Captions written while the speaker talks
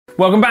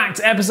Welcome back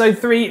to episode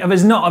 3 of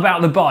It's Not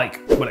About the Bike.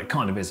 Well, it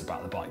kind of is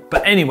about the bike.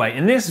 But anyway,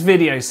 in this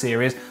video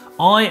series,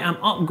 I am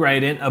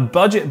upgrading a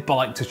budget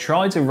bike to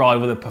try to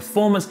rival the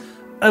performance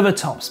of a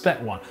top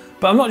spec one.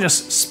 But I'm not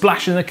just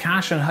splashing the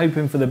cash and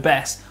hoping for the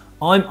best.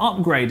 I'm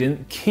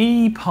upgrading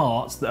key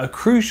parts that are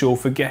crucial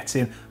for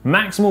getting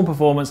maximal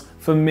performance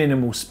for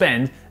minimal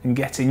spend and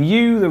getting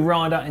you, the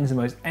rider, into the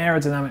most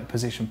aerodynamic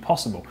position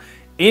possible.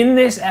 In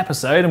this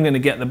episode, I'm going to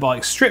get the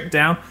bike stripped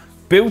down,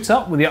 built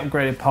up with the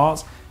upgraded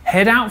parts,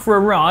 head out for a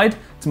ride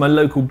to my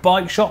local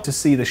bike shop to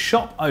see the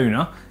shop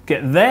owner,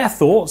 get their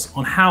thoughts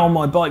on how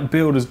my bike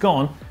build has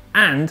gone,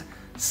 and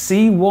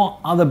see what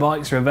other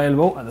bikes are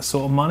available at the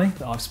sort of money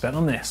that I've spent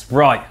on this.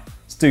 Right,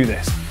 let's do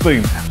this.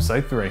 Boom,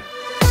 episode 3.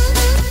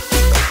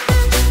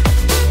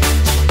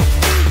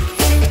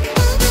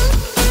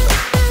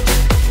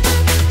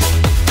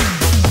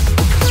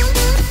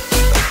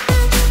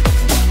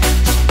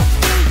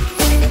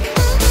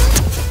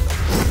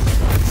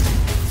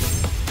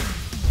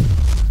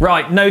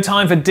 Right, no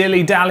time for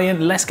dilly-dallying.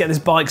 Let's get this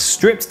bike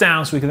stripped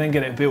down so we can then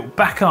get it built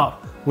back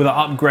up with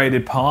our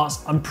upgraded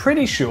parts. I'm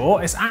pretty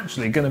sure it's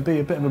actually going to be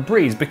a bit of a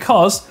breeze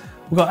because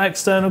we've got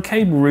external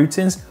cable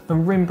routings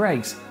and rim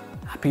brakes.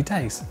 Happy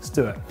days, let's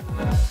do it.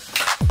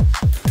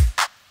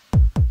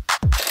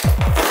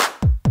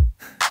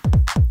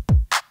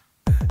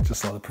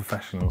 Just like the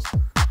professionals.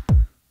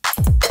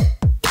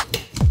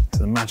 To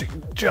the magic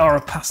jar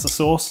of pasta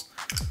sauce.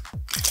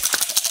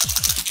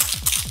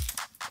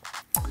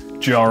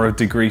 Jar of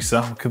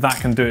degreaser, because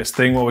that can do its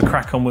thing while we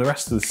crack on with the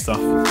rest of the stuff.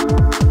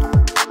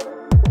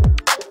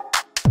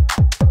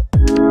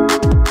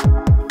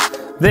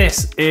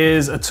 This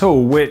is a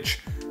tool which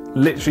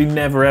literally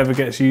never ever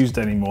gets used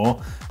anymore.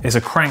 It's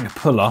a crank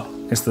puller.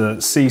 It's the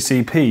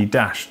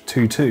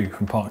CCP-22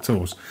 from Park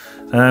Tools.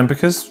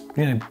 Because,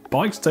 you know,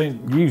 bikes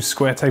don't use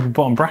square tapered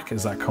bottom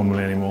brackets that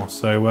commonly anymore.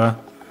 So I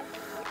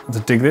had to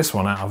dig this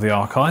one out of the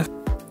archive.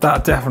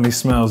 That definitely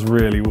smells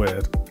really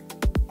weird.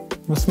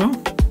 The smell?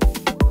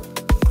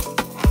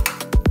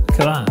 Look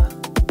at that.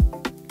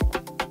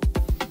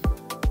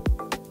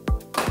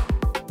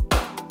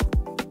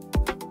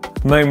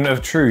 Moment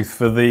of truth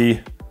for the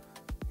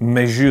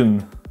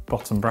Mejun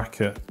bottom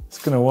bracket. It's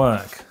gonna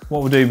work.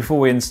 What we'll do before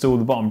we install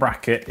the bottom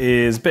bracket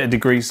is a bit of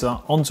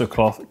degreaser onto a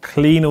cloth,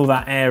 clean all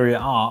that area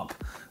up,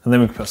 and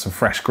then we can put some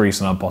fresh grease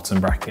on our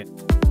bottom bracket.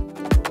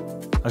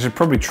 I should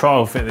probably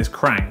trial fit this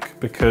crank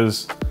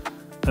because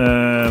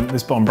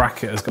this bottom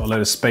bracket has got a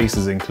load of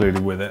spacers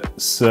included with it.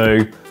 So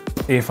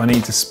if I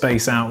need to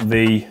space out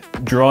the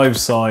drive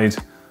side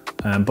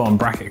bottom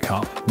bracket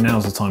cup,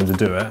 now's the time to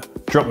do it.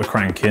 Drop the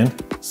crank in,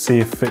 see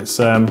if it's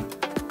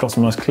got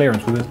some nice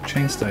clearance with the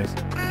chainstays.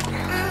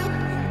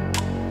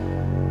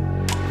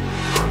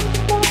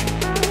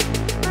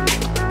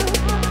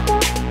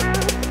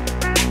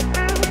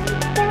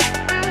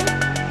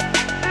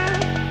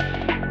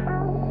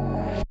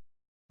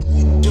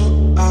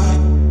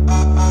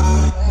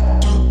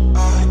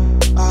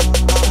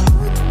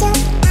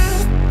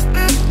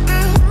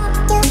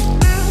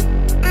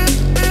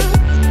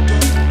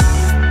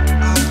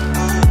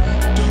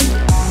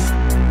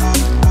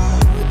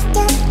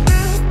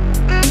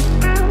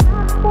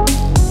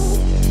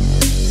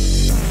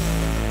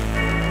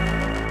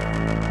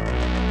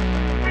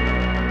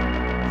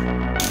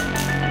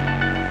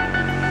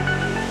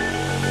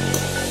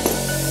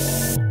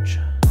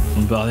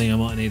 But I think I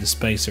might need a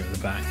spacer at the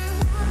back.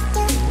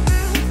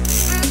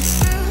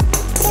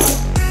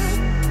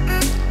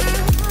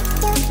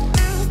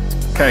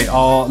 Okay,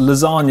 our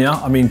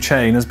lasagna,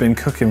 chain, has been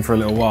cooking for a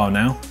little while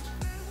now.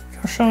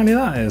 Look how shiny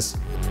that is.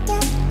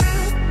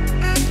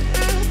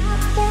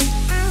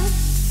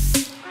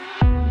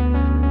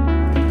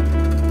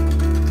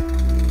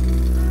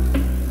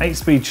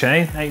 Eight-speed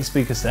chain, 8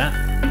 speaker set.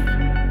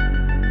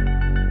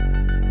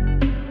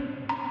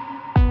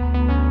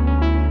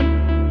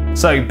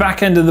 So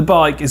back end of the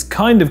bike is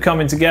kind of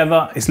coming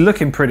together. It's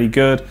looking pretty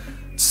good.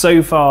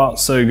 So far,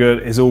 so good.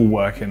 It's all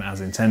working as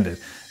intended.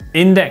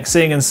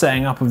 Indexing and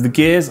setting up of the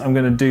gears, I'm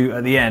gonna do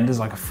at the end as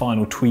like a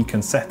final tweak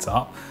and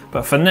setup.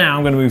 But for now,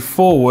 I'm gonna move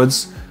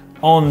forwards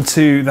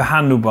onto the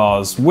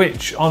handlebars,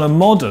 which on a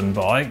modern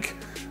bike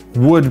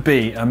would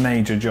be a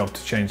major job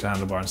to change the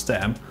handlebar and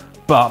stem.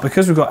 But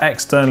because we've got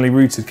externally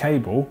routed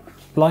cable,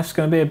 life's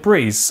gonna be a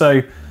breeze.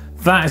 So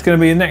that is going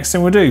to be the next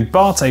thing we'll do.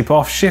 Bar tape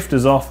off,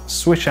 shifters off,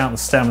 switch out the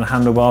stem and the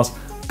handlebars,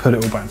 put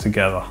it all back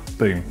together.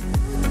 Boom.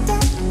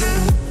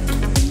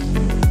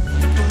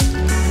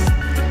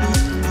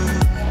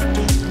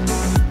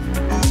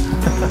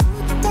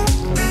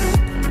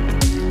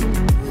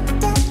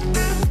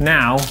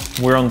 Now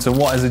we're on to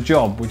what is a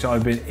job which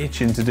I've been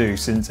itching to do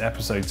since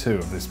episode 2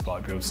 of this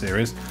bike build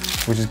series,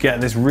 which is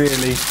get this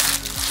really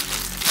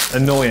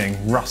annoying,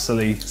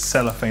 rustly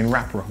cellophane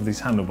wrapper off of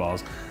these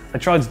handlebars. I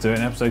tried to do it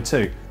in episode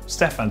 2.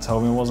 Stefan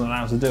told me I wasn't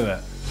allowed to do it.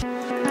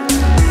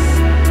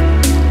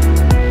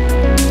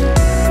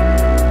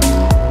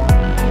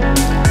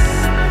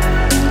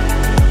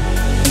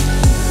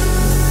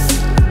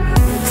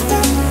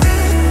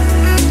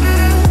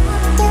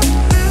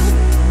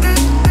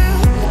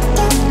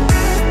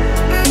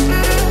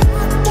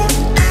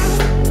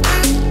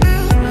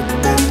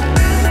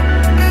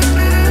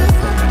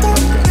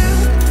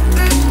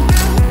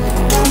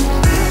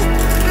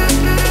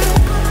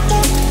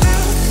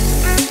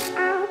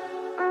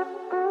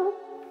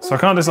 So I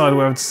can't decide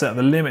whether to set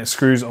the limit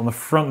screws on the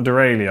front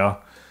derailleur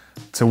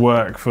to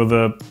work for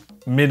the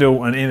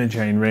middle and inner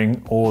chainring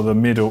or the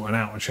middle and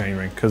outer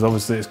chainring, because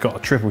obviously it's got a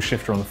triple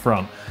shifter on the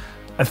front.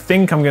 I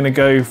think I'm going to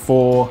go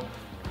for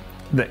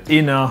the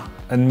inner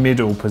and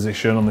middle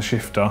position on the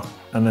shifter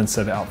and then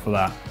set it up for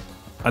that.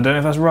 I don't know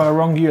if that's right or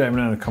wrong, you let me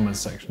know in the comments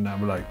section down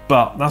below,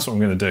 but that's what I'm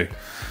going to do.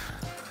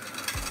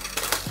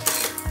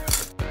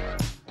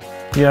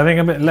 Yeah, I think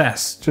a bit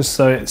less, just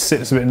so it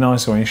sits a bit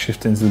nicer when you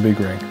shift into the big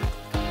ring,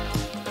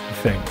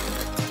 I think.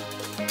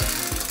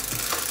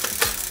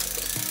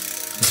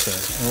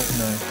 Oh,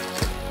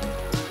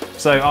 no.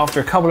 So after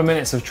a couple of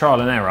minutes of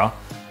trial and error,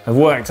 I've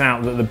worked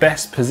out that the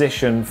best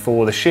position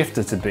for the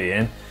shifter to be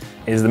in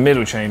is the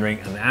middle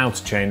chainring and the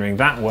outer chainring.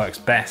 That works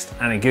best,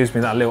 and it gives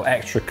me that little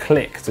extra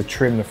click to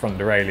trim the front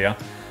derailleur.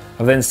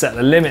 I've then set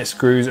the limit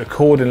screws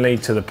accordingly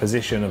to the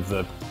position of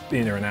the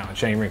inner and outer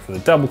chainring for the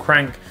double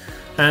crank,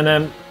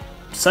 and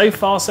so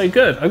far so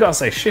good. I've got to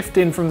say,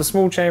 shifting from the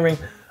small chainring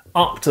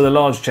up to the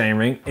large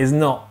chainring is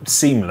not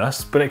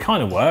seamless, but it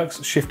kind of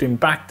works. Shifting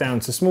back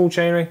down to small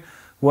chainring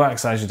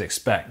works as you'd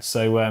expect.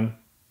 So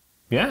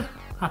yeah,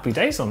 happy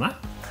days on that.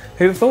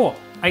 Who'd have thought?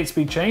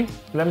 8-speed chain,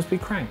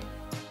 11-speed crank.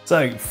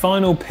 So,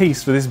 final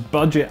piece for this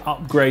budget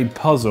upgrade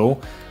puzzle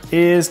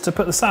is to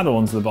put the saddle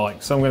onto the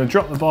bike. So I'm going to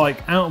drop the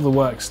bike out of the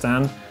work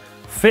stand,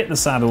 fit the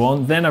saddle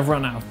on, then I've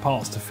run out of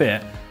parts to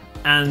fit.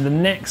 And the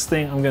next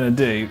thing I'm going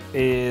to do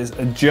is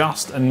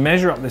adjust and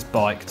measure up this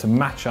bike to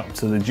match up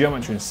to the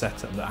geometry and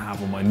setup that I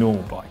have on my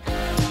normal bike.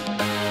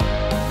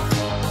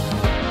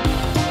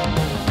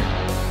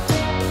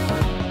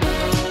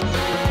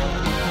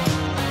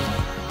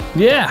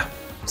 Yeah,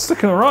 it's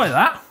looking alright,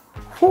 that.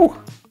 Whew.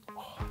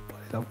 Oh,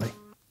 bloody lovely.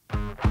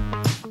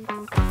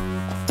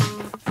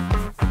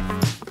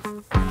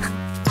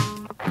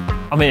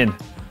 I'm in.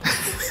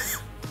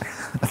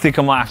 I think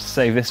I might have to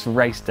save this for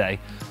race day.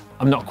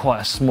 I'm not quite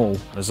as small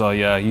as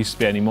I used to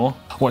be anymore.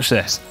 Watch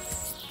this.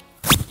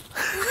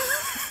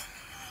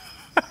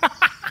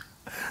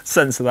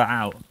 Censor that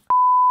out.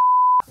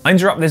 I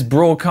interrupt this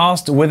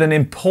broadcast with an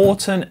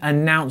important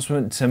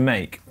announcement to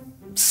make.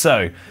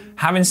 So,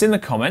 having seen the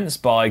comments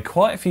by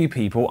quite a few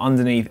people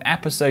underneath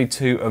episode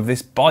 2 of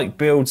this bike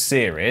build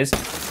series,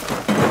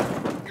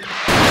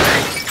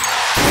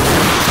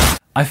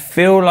 I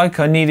feel like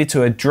I needed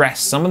to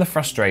address some of the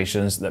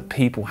frustrations that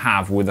people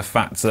have with the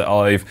fact that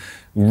I've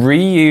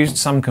reused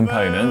some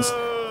components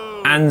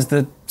and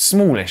the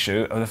small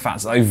issue of the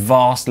fact that I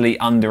vastly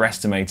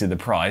underestimated the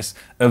price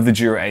of the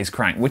Dura-Ace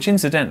crank, which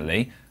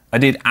incidentally, I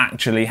did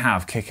actually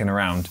have kicking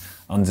around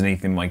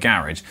underneath in my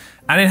garage.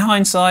 And in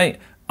hindsight,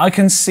 I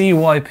can see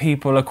why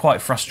people are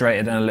quite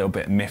frustrated and a little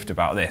bit miffed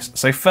about this.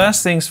 So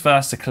first things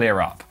first to clear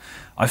up.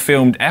 I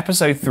filmed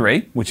episode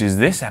 3, which is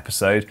this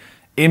episode,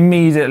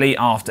 immediately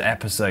after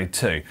episode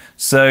 2.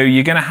 So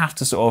you're going to have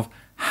to sort of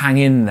hang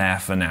in there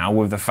for now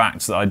with the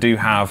fact that I do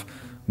have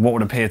what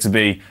would appear to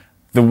be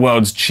the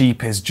world's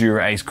cheapest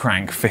Dura-Ace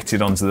crank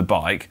fitted onto the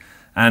bike.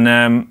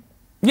 And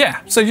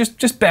yeah, so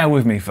just bear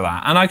with me for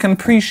that. And I can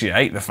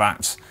appreciate the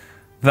fact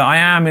that I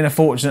am in a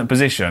fortunate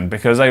position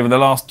because over the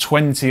last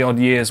 20 odd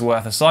years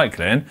worth of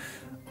cycling,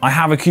 I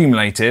have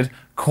accumulated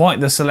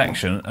quite the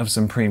selection of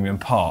some premium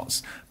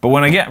parts. But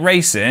when I get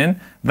racing,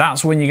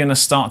 that's when you're going to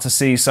start to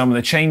see some of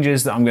the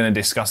changes that I'm going to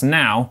discuss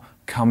now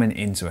coming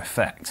into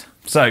effect.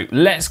 So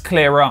let's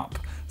clear up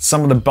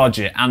some of the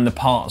budget and the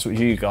parts which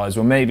you guys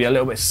were maybe a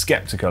little bit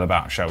skeptical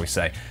about, shall we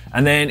say.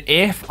 And then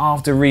if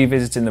after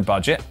revisiting the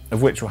budget,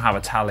 of which we'll have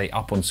a tally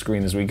up on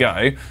screen as we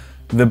go,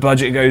 the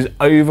budget goes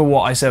over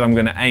what I said I'm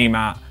going to aim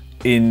at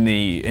in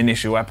the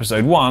initial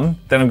episode 1,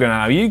 then I'm going to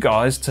allow you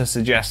guys to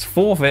suggest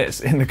forfeits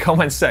in the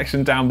comments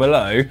section down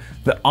below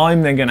that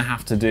I'm then going to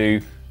have to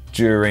do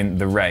during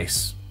the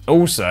race.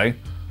 Also,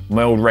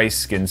 my old race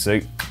skin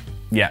suit,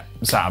 yeah,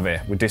 it's out of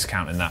here. We're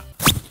discounting that.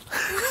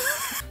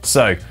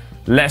 So,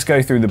 let's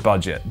go through the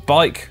budget.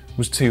 Bike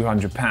was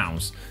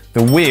 £200.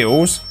 The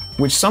wheels,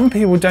 which some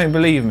people don't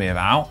believe me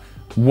about,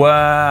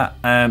 were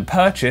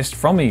purchased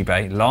from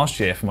eBay last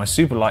year for my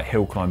super light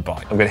hill climb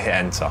bike. I'm going to hit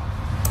enter.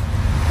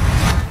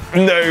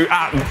 No,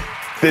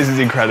 this is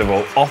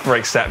incredible. Offer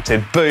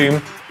accepted,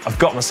 boom. I've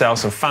got myself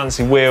some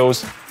fancy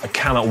wheels. I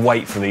cannot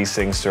wait for these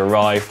things to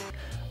arrive.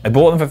 I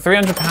bought them for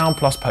 £300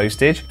 plus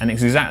postage, and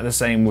it's exactly the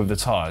same with the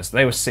tyres.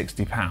 They were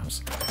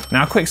 £60.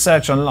 Now, a quick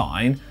search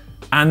online,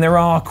 and there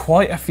are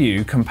quite a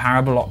few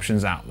comparable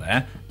options out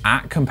there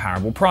at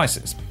comparable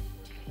prices.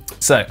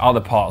 So,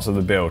 other parts of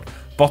the build.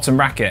 Bottom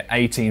bracket,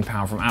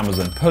 £18 from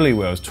Amazon. Pulley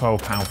wheels,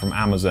 £12 from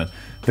Amazon.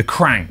 The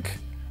crank.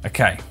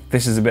 Okay,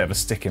 this is a bit of a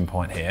sticking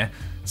point here.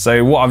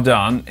 So what I've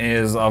done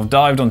is I've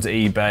dived onto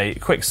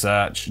eBay, quick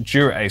search,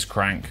 Dura-Ace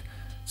crank,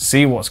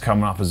 see what's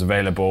coming up as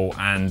available,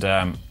 and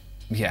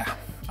yeah,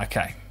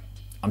 okay,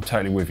 I'm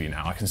totally with you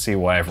now. I can see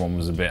why everyone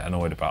was a bit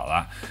annoyed about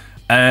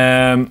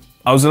that.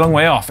 I was a long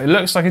way off. It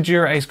looks like a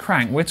Dura-Ace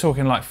crank. We're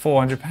talking like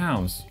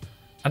 £400.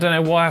 I don't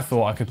know why I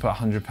thought I could put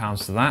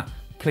 £100 to that.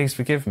 Please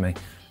forgive me.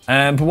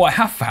 But what I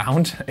have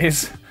found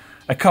is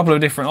a couple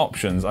of different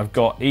options. I've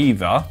got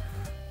either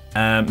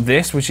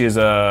This, which is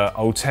a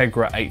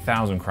Ultegra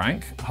 8000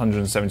 crank,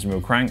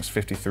 170mm cranks,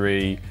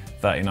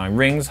 5339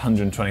 rings,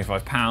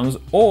 125 pounds,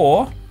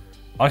 or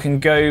I can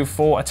go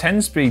for a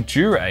 10-speed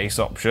Dura-Ace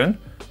option,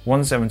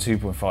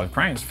 172.5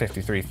 cranks,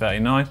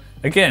 5339,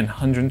 again,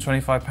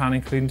 125 pound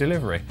including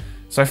delivery.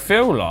 So I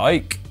feel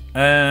like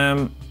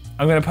I'm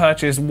gonna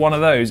purchase one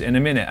of those in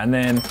a minute, and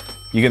then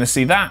you're gonna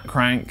see that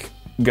crank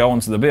go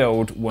onto the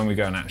build when we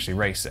go and actually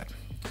race it.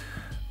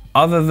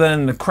 Other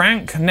than the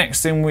crank,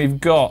 next thing we've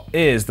got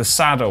is the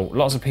saddle.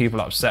 Lots of people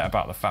are upset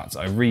about the fact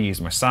that I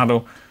reuse my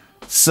saddle.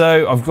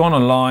 So I've gone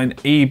online,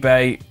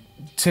 eBay,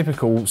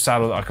 typical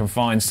saddle that I can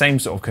find, same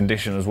sort of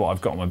condition as what I've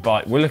got on my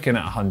bike. We're looking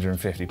at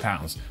 150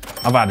 pounds.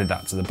 I've added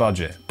that to the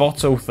budget.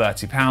 Bottle,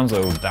 30 pounds, I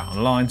ordered that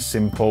online,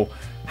 simple.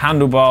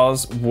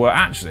 Handlebars were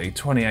actually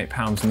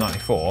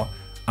 £28.94,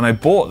 and I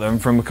bought them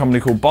from a company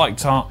called Bike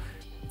Tart.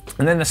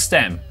 And then the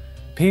stem.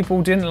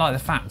 People didn't like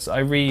the fact that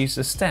I reused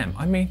the stem.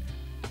 I mean,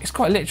 it's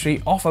quite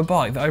literally off a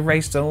bike that I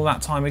raced on all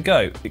that time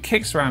ago. It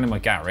kicks around in my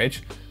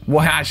garage.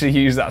 What I actually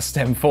use that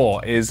stem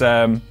for is,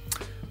 I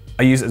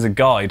use it as a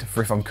guide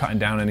for if I'm cutting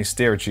down any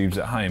steerer tubes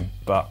at home.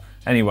 But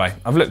anyway,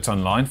 I've looked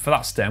online. For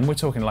that stem, we're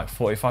talking like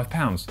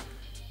 £45.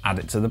 Add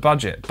it to the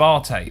budget.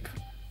 Bar tape,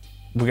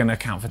 we're gonna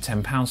account for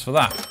 £10 for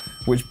that,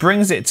 which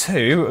brings it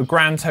to a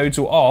grand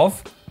total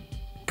of,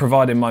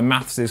 providing my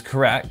maths is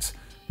correct,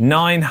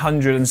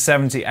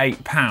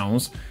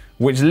 £978,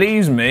 which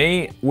leaves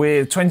me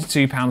with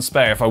 £22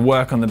 spare if I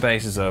work on the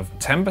basis of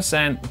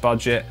 10%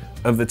 budget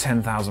of the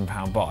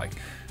 £10,000 bike.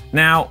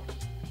 Now,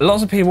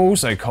 lots of people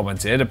also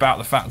commented about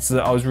the fact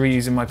that I was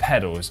reusing my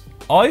pedals.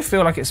 I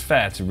feel like it's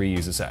fair to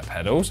reuse a set of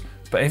pedals,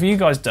 but if you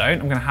guys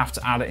don't, I'm gonna have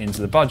to add it into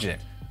the budget.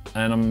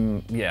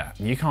 And yeah,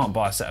 you can't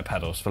buy a set of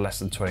pedals for less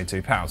than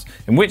 £22,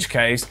 in which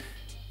case,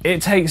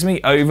 it takes me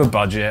over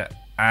budget,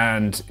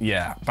 and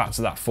yeah, back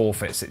to that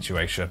forfeit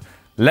situation.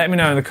 Let me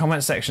know in the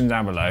comment section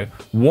down below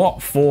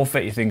what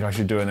forfeit you think I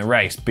should do in the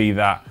race. Be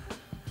that,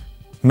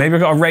 maybe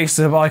I've got to race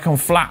the bike on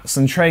flats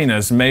and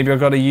trainers. Maybe I've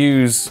got to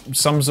use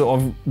some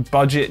sort of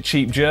budget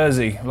cheap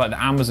jersey, like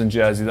the Amazon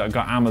jersey that I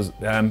got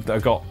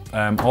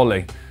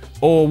Ooyy.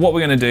 Or what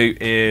we're gonna do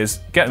is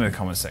get in the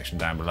comment section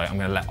down below. I'm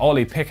gonna let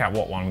Ollie pick out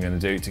what one I'm gonna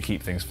do to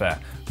keep things fair.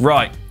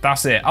 Right,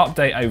 that's it,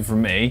 update over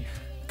from me.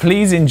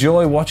 Please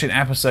enjoy watching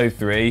episode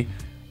 3.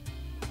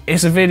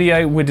 It's a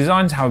video we're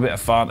designed to have a bit of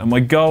fun, and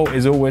my goal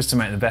is always to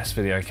make the best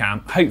video I can.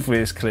 Hopefully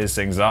this clears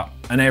things up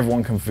and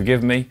everyone can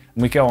forgive me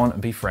and we go on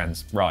and be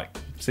friends. Right,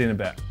 see you in a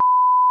bit.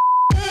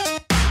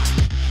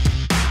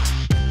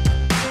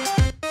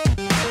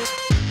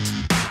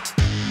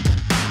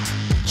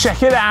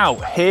 Check it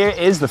out, here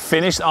is the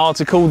finished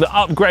article, the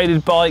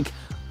upgraded bike.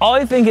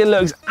 I think it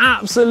looks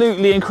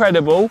absolutely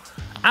incredible.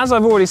 As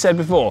I've already said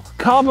before,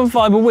 carbon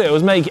fiber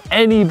wheels make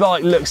any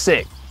bike look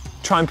sick.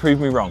 Try and prove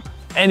me wrong.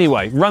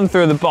 Anyway, run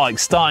through the bike,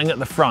 starting at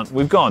the front.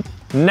 We've gone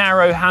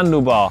narrow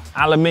handlebar,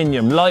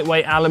 aluminium,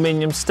 lightweight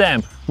aluminium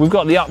stem. We've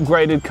got the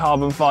upgraded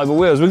carbon fiber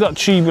wheels. We've got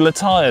tubular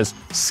tires,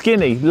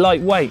 skinny,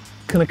 lightweight,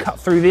 gonna cut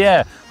through the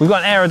air. We've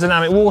got an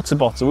aerodynamic water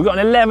bottle. We've got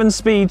an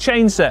 11-speed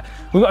chain set.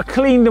 We've got a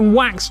cleaned and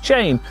waxed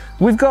chain.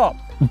 We've got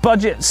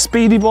budget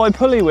Speedy Boy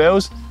pulley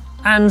wheels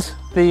and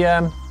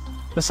the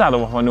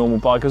saddle off my normal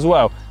bike as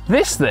well.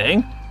 This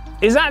thing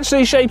is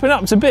actually shaping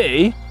up to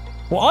be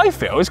what I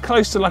feel is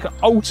close to like an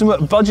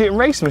ultimate budget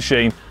race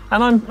machine,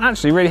 and I'm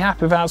actually really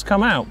happy with how it's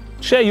come out.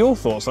 Share your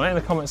thoughts on it in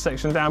the comment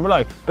section down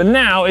below. But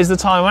now is the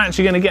time I'm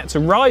actually going to get to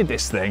ride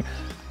this thing.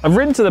 I've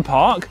ridden to the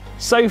park.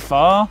 So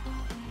far,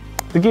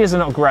 the gears are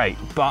not great,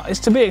 but it's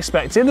to be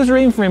expected. There's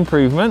room for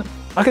improvement.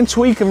 I can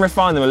tweak and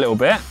refine them a little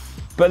bit,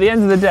 but at the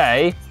end of the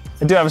day,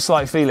 I do have a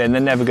slight feeling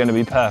they're never going to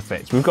be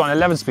perfect. We've got an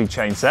 11-speed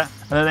chain set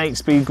and an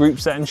 8-speed group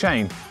set and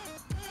chain.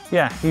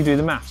 Yeah, you do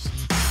the maths.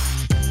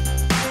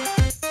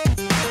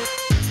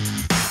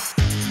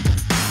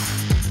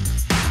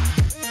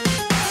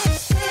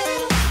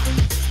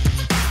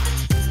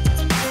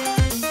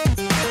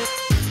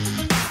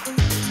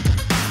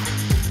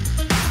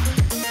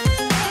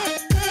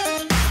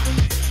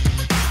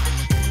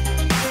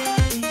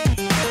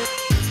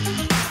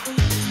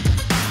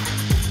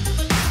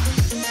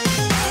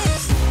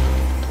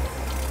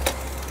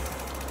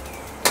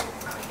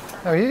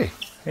 How are you?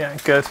 Yeah,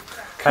 good.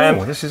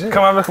 Cool, this is it.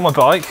 Come have a look at my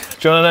bike.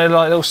 Do you want to know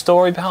like a little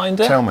story behind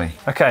it? Tell me.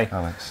 Okay.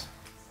 Alex.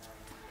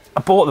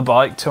 I bought the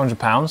bike,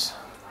 £200.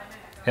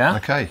 Yeah.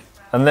 Okay.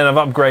 And then I've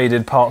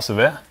upgraded parts of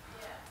it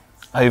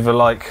over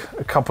like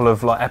a couple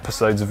of like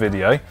episodes of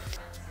video.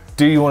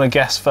 Do you want to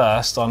guess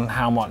first on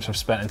how much I've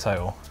spent in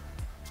total?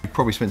 You've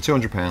probably spent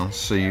 £200,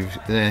 so you've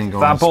then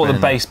gone. I bought the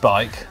base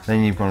bike.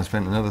 Then you've gone and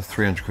spent another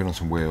 300 quid on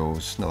some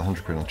wheels, another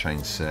 100 quid on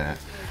chain set,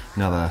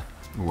 another,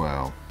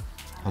 well,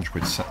 100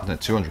 quid, no,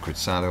 200 quid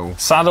saddle.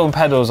 Saddle and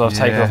pedals I've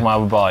taken off my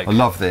other bike. I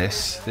love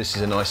this. This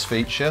is a nice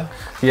feature.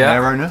 Yeah.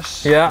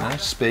 Narrowness. Yeah. You know,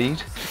 speed.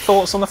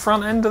 Thoughts on the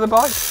front end of the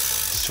bike?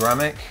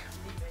 Ceramic.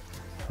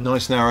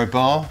 Nice narrow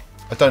bar.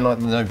 I don't like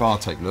the no bar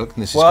tape look,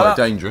 and this is quite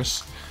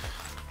dangerous.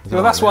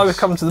 Well, that's why we've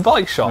come to the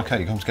bike shop.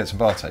 Okay, you come to get some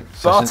bar tape.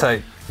 Bar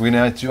tape. We're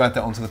going to add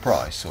that onto the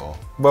price, or?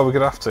 Well, we're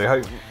going to have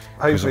to.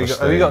 Hopefully,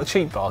 have you got a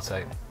cheap bar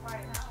tape?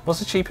 What's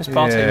the cheapest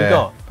bar tape you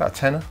got? About a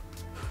tenner.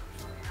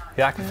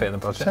 Yeah, I can fit in the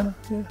budget. Tenner,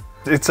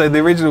 yeah. So the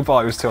original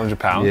bike was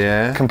 £200.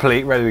 Yeah.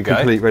 Complete, ready to go.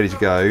 Complete, ready to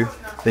go.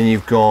 Then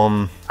you've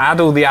gone... Add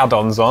all the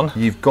add-ons on.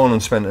 You've gone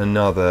and spent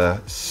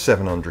another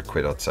 700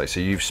 quid, I'd say. So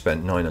you've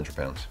spent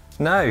 £900.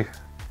 No,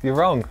 you're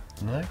wrong.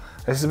 No?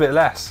 This is a bit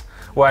less.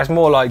 Well, it's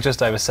more like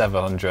just over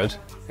 700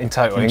 in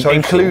total,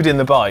 including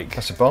the bike.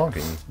 That's a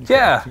bargain.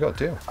 Yeah. You got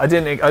a deal. I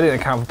didn't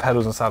account for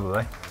pedals and saddle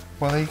though.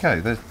 Well, there you go.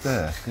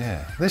 There,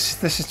 yeah.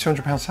 This is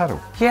 £200 saddle.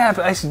 Yeah,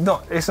 but it's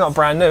not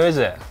brand new, is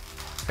it?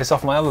 It's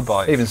off my other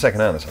bike. Even second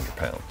hand is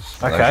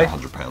 £100. Okay.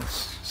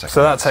 £100.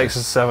 So that takes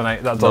us to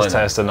 700, that does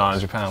take us to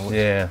 £900.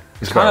 Yeah.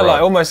 It's kind of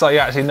like, almost like you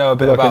actually know a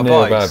bit about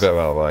bikes. A bit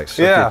about bikes.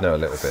 So Yeah. I did know a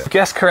little bit.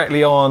 Guess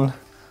correctly on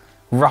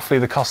roughly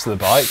the cost of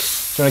the bike. Do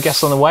you want to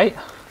guess on the weight?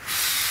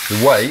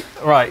 The weight?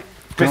 Right.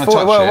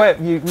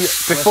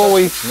 Before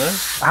we... No?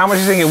 How much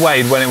do you think it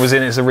weighed when it was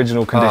in its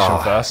original condition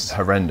first?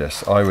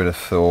 Horrendous. I would have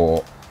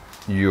thought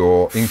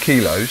you're in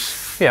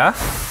kilos. Yeah.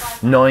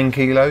 9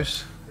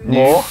 kilos.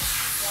 More.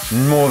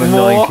 More than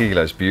 9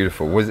 kilos.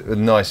 Beautiful. Was it a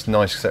nice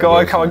set Go of on,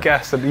 wheels, come on,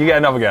 guess. You get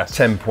another guess.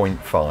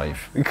 10.5.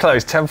 You're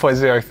close.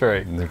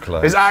 10.03. They're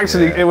close. It's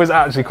actually, it was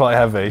actually quite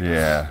heavy.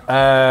 Yeah.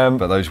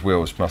 But those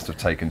wheels must have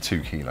taken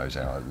 2 kilos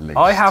out at least.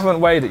 I haven't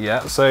weighed it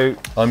yet, so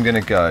I'm going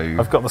to go.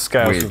 I've got the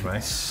scales with me.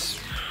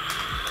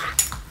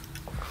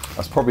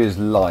 That's probably as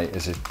light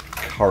as a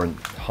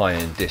current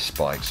high-end disc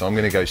bike, so I'm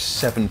going to go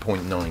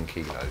 7.9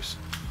 kilos.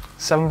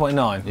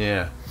 7.9.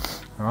 Yeah.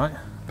 All right.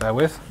 Bear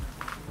with.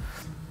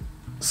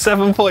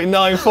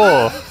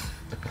 7.94.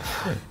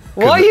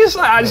 Why are you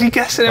actually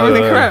guessing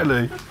everything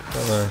correctly?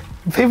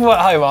 People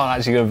at home aren't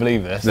actually going to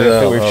believe this. They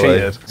think we've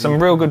cheated.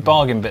 Some real good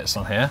bargain bits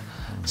on here.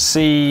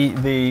 See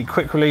the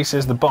quick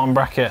releases, the bottom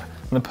bracket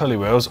and the pulley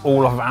wheels,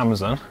 all off of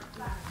Amazon.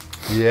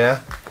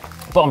 Yeah.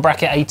 Bottom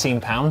bracket, £18.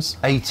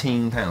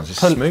 £18. It's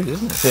smooth,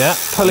 isn't it? Yeah.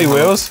 Pulley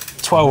wheels,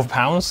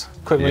 £12.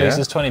 Quick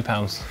releases,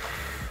 £20.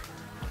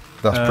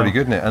 That's pretty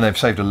good, isn't it? And they've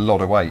saved a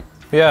lot of weight.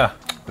 Yeah.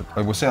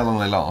 We'll see how long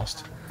they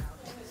last.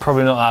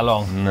 Probably not that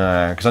long.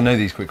 No, because I know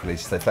these quick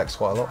releases, they flex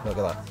quite a lot. Look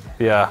at that.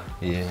 Yeah.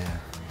 Yeah.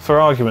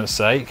 For argument's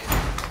sake,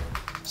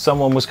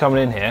 someone was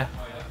coming in here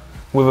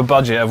with a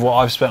budget of what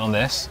I've spent on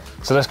this,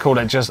 so let's call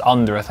it just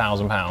under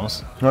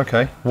 £1,000.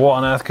 Okay. What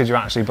on earth could you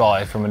actually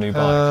buy from a new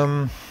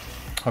bike?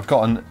 I've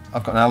got an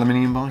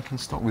aluminium bike in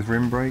stock with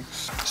rim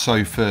brakes.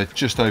 So for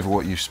just over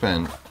what you've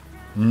spent,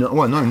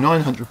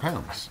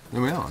 £900.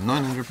 There we are,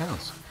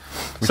 £900.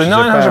 So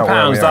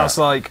 £900, that's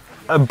like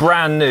a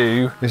brand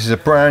new. This is a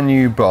brand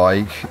new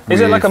bike.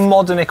 Is it like a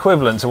modern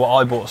equivalent to what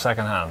I bought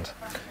second hand?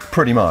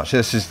 Pretty much.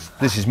 This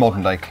is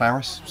modern day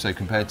Claris. So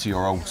compared to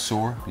your old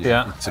Sora,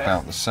 it's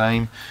about the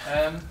same.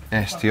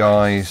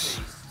 STIs.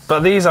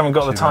 But these haven't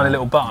got the tiny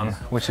little button,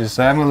 which is.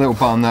 They haven't a little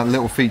button, that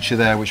little feature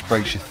there which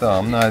breaks your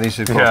thumb. No, these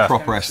have got a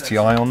proper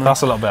STI on them.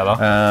 That's a lot better.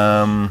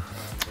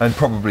 And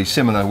probably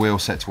similar wheel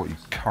set to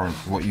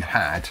what you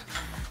had.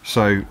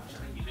 So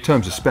in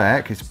terms of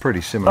spec, it's pretty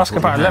similar. That's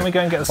comparative. Let me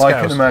go and get the scales.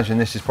 I can imagine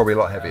this is probably a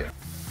lot heavier.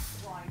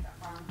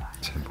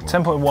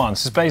 10.1. So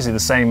it's basically the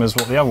same as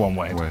what the other one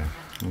weighed.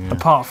 Yeah.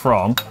 Apart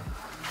from,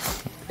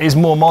 it's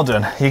more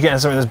modern. You're getting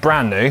something that's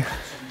brand new.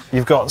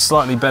 You've got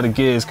slightly better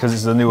gears because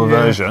it's a newer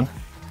version.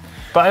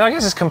 But I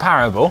guess it's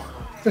comparable.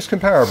 It's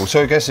comparable.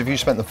 So I guess if you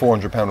spent the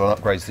 £400 on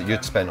upgrades that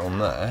you'd spent on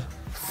there,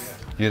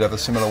 you'd have a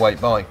similar weight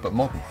bike, but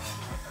modern.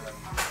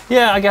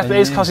 Yeah, I guess it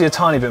is costing you a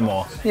tiny bit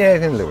more. Yeah,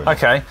 a little bit.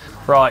 Okay,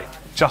 right.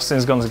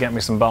 Justin's gone to get me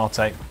some bar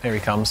tape. Here he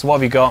comes. What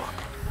have you got?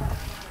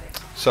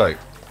 So,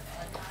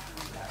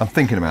 I'm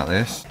thinking about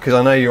this, because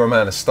I know you're a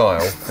man of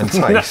style and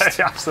taste.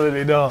 No,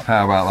 absolutely not.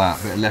 How about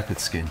that? Bit of leopard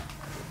skin.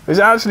 Is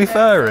it actually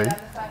furry?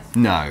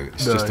 No,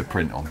 it's just a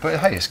print on. But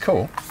hey, it's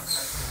cool.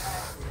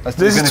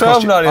 This is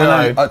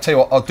 £12.99. I'll tell you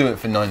what, I'll do it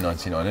for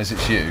 £9.99 as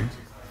it's you.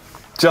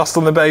 Just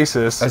on the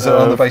basis?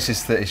 On the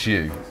basis that it's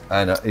you.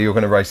 And you're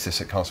going to race this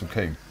at Castle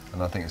Combe.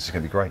 And I think this is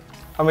going to be great.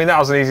 I mean, that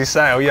was an easy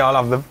sale. Yeah, I'll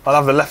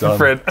have the leopard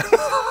print.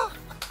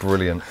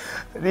 Brilliant.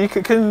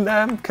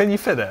 Can you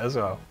fit it as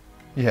well?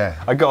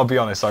 Yeah. I got to be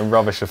honest, I'm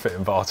rubbish at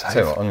fitting bar tape.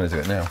 Tell you what, I'm going to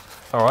do it now.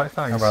 All right,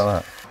 thanks. How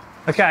about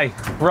that? Okay,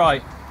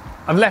 right.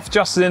 I've left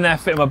Justin in there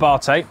fitting my bar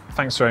tape.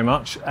 Thanks very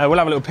much. We'll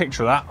have a little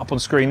picture of that up on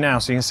screen now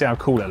so you can see how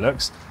cool it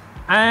looks.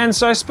 And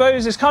so I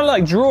suppose it's kind of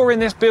like drawing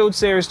this build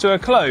series to a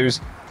close.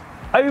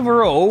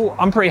 Overall,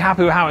 I'm pretty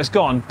happy with how it's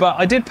gone, but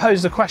I did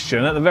pose the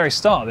question at the very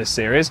start of this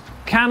series,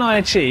 can I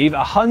achieve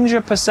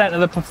 100% of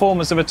the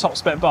performance of a top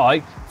spec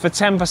bike for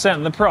 10%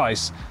 of the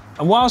price?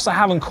 And whilst I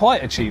haven't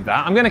quite achieved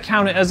that, I'm going to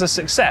count it as a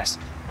success.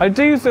 I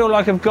do feel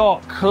like I've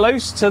got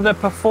close to the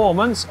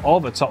performance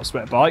of a top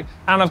spec bike,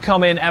 and I've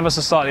come in ever so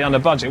slightly under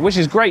budget, which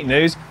is great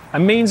news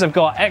and means I've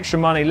got extra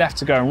money left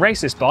to go and race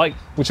this bike,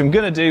 which I'm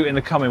going to do in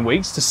the coming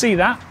weeks. To see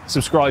that,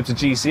 subscribe to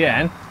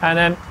GCN and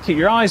then keep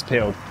your eyes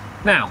peeled.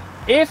 Now,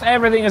 If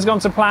everything has gone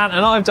to plan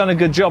and I've done a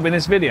good job in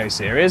this video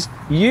series,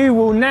 you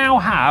will now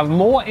have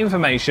more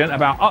information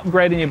about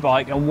upgrading your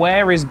bike and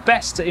where is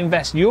best to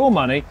invest your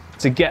money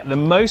to get the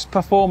most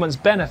performance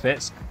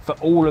benefits for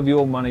all of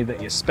your money that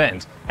you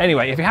spend.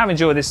 Anyway, if you have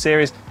enjoyed this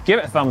series, give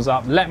it a thumbs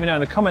up. Let me know in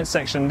the comments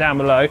section down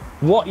below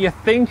what you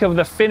think of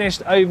the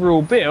finished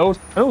overall build,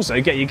 and also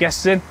get your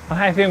guesses in on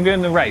how you think I'm doing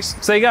in the race.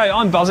 So there you go,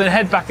 I'm buzzing,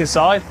 head back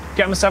inside,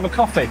 get myself a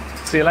coffee.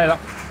 See you later.